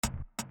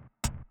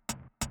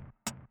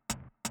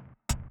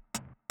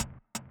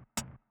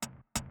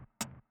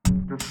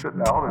sit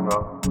down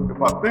and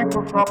if I think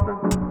of something,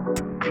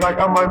 like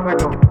I might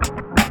think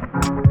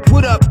of.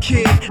 What up,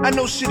 kid? I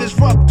know shit is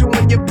rough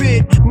doing your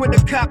bid. When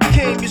the cop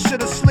came, you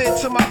should've slid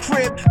to my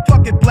crib.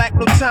 Fuck it, black,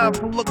 no time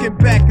for looking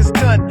back, it's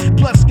done.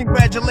 Plus,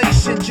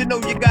 congratulations, you know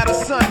you got a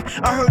son.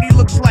 I heard he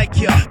looks like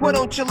you. Why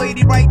don't your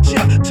lady write you?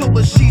 Told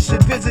her she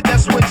should visit,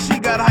 that's when she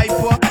got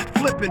hyper.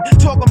 Flipping,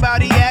 talking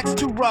about he acts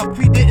too rough.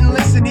 He didn't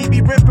listen, he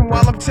be ripping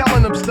while I'm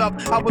telling him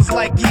stuff. I was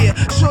like, yeah,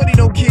 shorty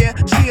don't care.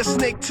 She a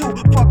snake too.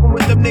 Fucking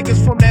with them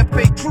niggas from that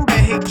fake crew that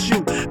hate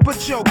you.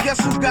 But yo,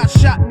 guess who got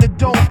shot in the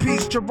dome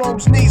piece?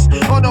 Jerome's niece.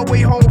 On her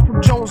way home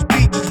from Jones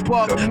Beach is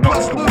bugged.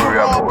 Plus Little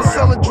Rob was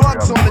selling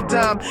drugs on the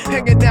dime.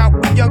 Hanging out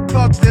with young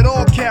thugs that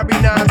all carry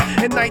nines.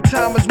 And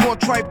nighttime is more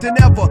tripe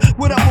than ever.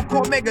 What up with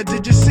Cormega?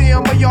 Did you see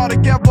him? Are y'all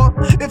together?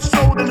 If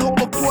so, then hold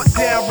the fort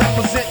down.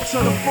 Represent to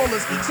the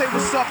fullest. Say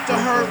what's up to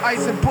her,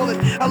 Ice and Bullet.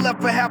 I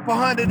left for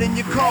 $100 in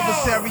your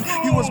commissary.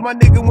 You was my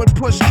nigga when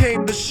push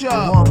came to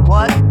shove.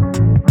 What?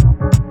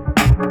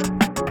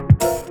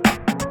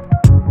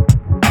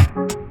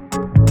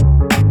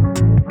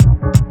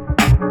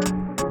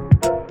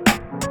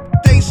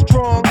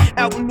 Strong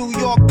out in New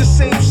York, the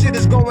same shit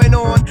is going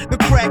on. The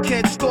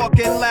crackhead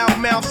stalking, loud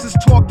mouths is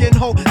talking.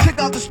 Ho, check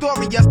out the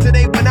story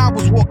yesterday when I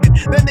was walking.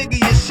 That nigga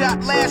you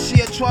shot last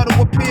year tried to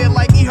appear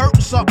like he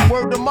hurt something.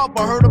 Word him up,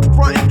 I heard him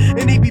frontin',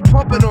 and he be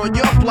pumping on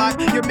your block.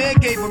 Your man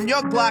gave him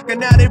your Glock, and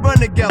now they run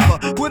together.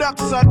 What up,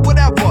 son?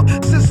 Whatever.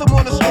 Since I'm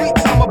on the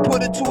streets, I'ma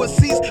put it to a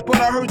cease. But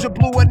I heard you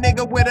blew a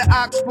nigga with an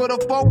ox for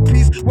the phone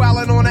piece,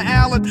 wildin' on the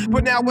island.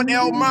 But now with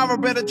Elmira,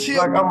 better chill.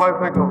 Like I might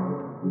think of.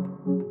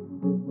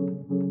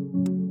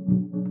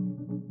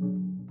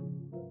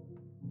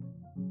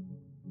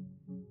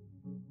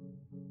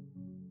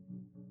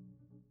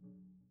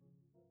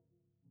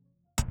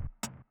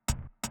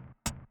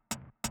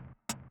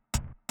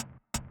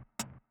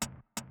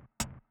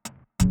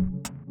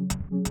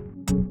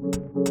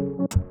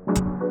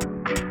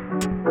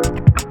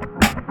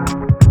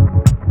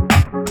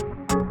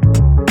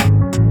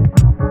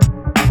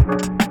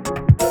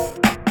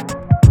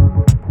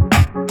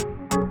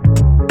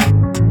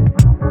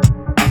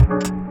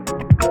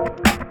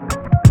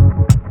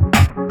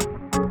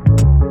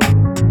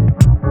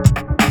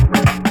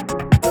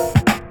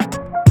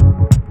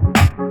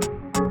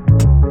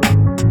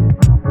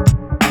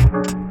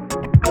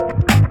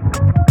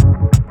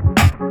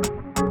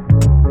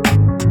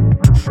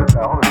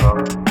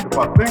 If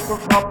I think of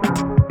something,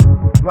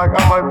 like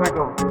I might think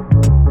of.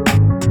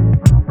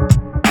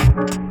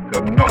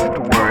 There's nothing to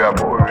worry about.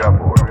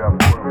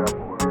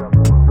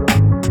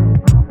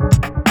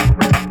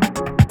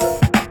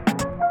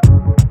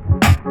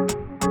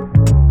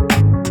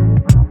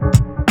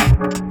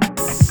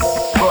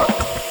 But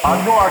I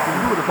know I can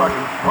do it if I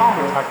can calm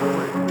it, I can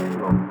wait. You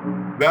know,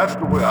 that's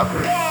the way I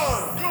think.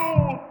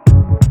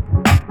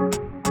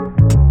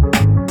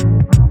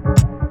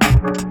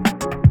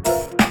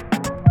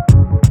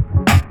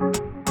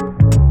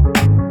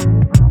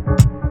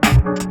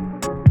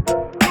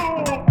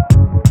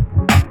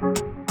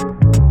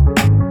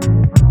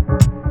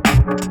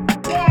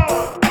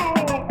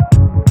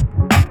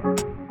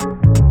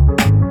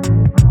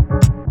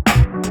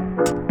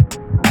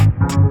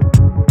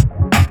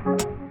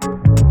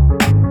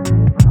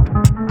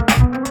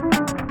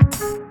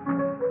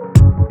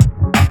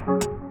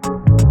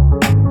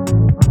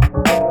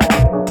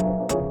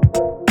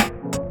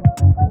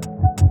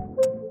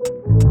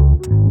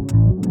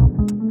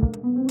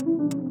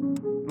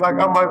 Like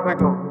I might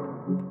think of.